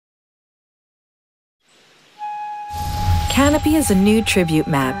Canopy is a new tribute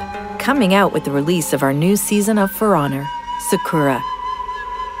map, coming out with the release of our new season of For Honor, Sakura.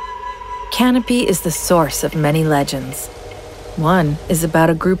 Canopy is the source of many legends. One is about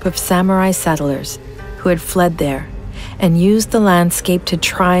a group of samurai settlers who had fled there and used the landscape to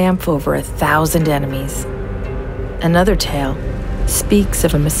triumph over 1,000 enemies. Another tale speaks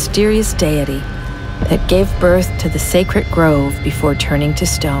of a mysterious deity that gave birth to the sacred grove before turning to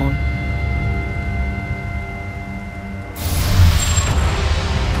stone.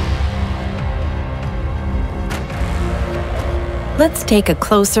 Let's take a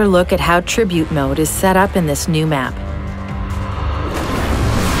closer look at how Tribute Mode is set up in this new map.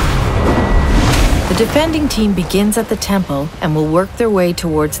 The defending team begins at the temple and will work their way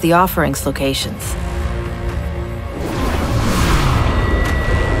towards the offerings locations.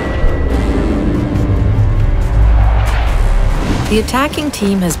 The attacking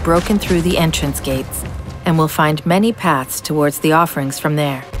team has broken through the entrance gates and will find many paths towards the offerings from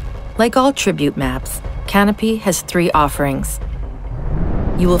there. Like all Tribute maps, Canopy has 3 offerings.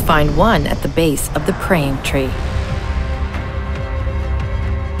 You will find one at the base of the praying tree.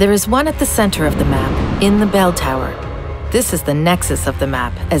 There is one at the center of the map, in the bell tower. This is the nexus of the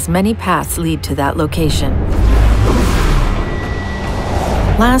map, as many paths lead to that location.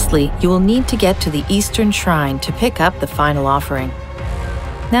 Lastly, you will need to get to the Eastern Shrine to pick up the final offering.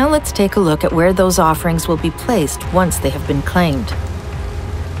 Now let's take a look at where those offerings will be placed once they have been claimed.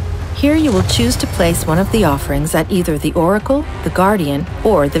 Here you will choose to place one of the offerings at either the Oracle, the Guardian,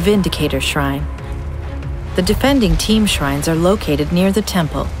 or the Vindicator Shrine. The defending team shrines are located near the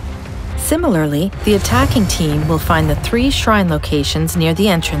temple. Similarly, the attacking team will find the 3 shrine locations near the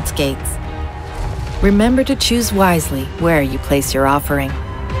entrance gates. Remember to choose wisely where you place your offering.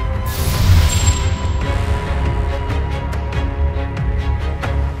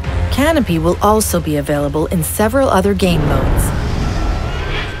 Canopy will also be available in several other game modes.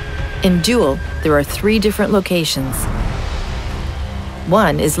 In Duel, there are 3 different locations.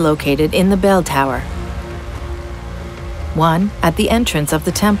 One is located in the bell tower. One at the entrance of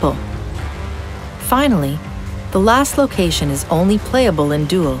the temple. Finally, the last location is only playable in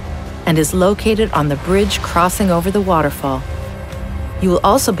Duel and is located on the bridge crossing over the waterfall. You will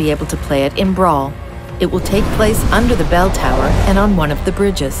also be able to play it in Brawl. It will take place under the bell tower and on one of the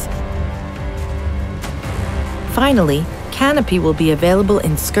bridges. Finally, Canopy will be available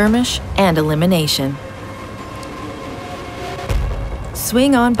in Skirmish and Elimination.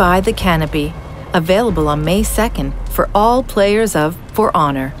 Swing on by the Canopy, available on May 2nd for all players of For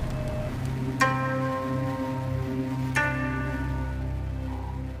Honor.